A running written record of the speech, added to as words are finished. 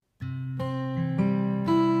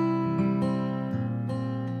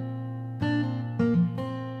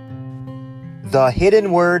The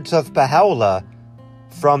Hidden Words of Baha'u'llah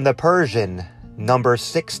from the Persian, number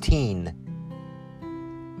 16.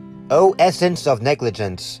 O essence of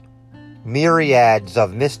negligence, myriads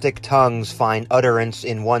of mystic tongues find utterance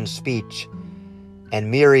in one speech, and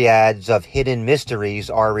myriads of hidden mysteries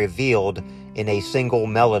are revealed in a single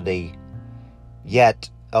melody. Yet,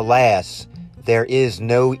 alas, there is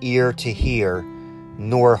no ear to hear,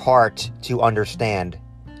 nor heart to understand.